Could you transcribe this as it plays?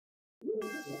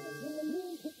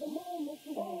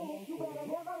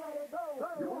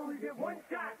You only get one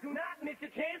shot, do not miss your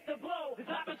chance to blow. This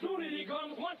opportunity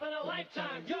comes once in a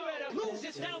lifetime. You better lose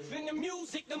yourself in the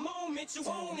music the moment you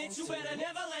own it. You better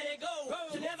never let it go.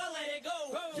 To never let it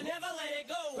go. To never let it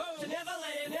go. To never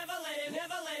let it, never let it,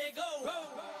 never let it go.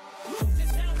 Lose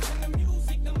yourself in the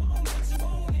music the moment you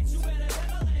own it. You better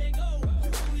never let it go.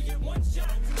 You only get one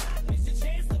shot, do not miss your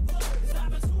chance to blow. This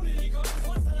opportunity comes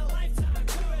once in a lifetime.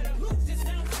 You better lose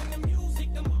yourself in the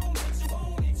music the moment you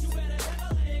own it. You better never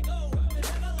let it go. To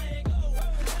never let it go.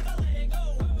 To never let it go.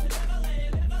 To never let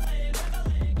it, never let it, never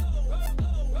let it go.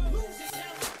 Lose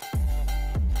yourself.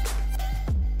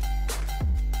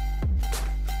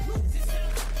 Lose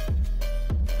yourself.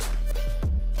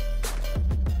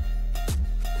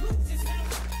 Lose yourself.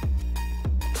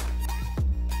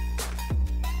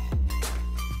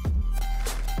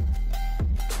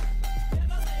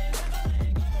 Never let it, never let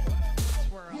it go.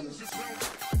 Lose yourself. Lose yourself.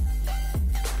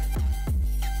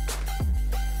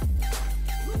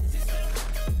 Lose yourself.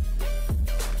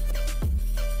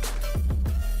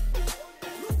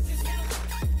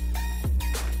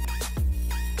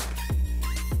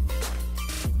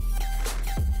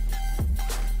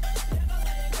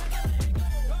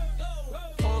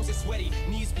 Palms are sweaty,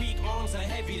 knees weak, arms are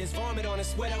heavy. There's vomit on his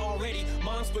sweater already.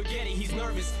 Mom's spaghetti, he's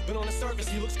nervous, but on the surface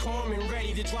he looks calm and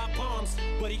ready to drop bombs.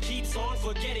 But he keeps on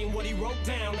forgetting what he wrote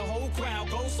down. The whole crowd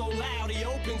goes so loud, he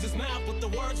opens his mouth, but the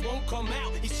words won't come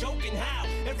out. He's choking how?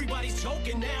 Everybody's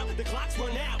choking now. The clock's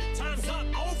run out, time's up,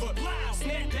 over, loud.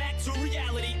 Snap back to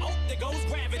reality. Oh, there goes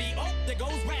gravity. Oh, there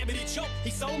goes rabbit. He choke.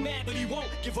 He's so mad, but he won't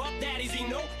give up. Daddies, he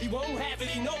know he won't have it.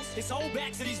 He knows his whole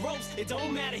back to these ropes. It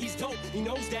don't matter, he's dope. He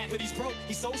knows that, but he's broke.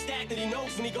 He's so stagnant. He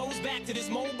knows when he goes back to this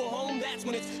mobile home, that's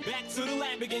when it's back to the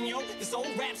lab again, yo. This old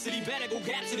rhapsody better go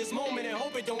capture this moment and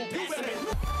hope it don't pass him. It's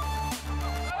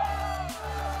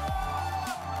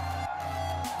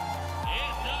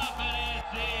up and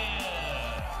it's in.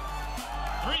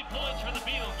 3 points for the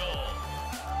field goal.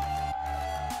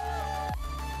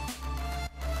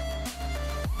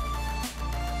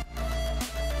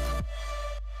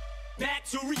 Back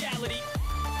to reality.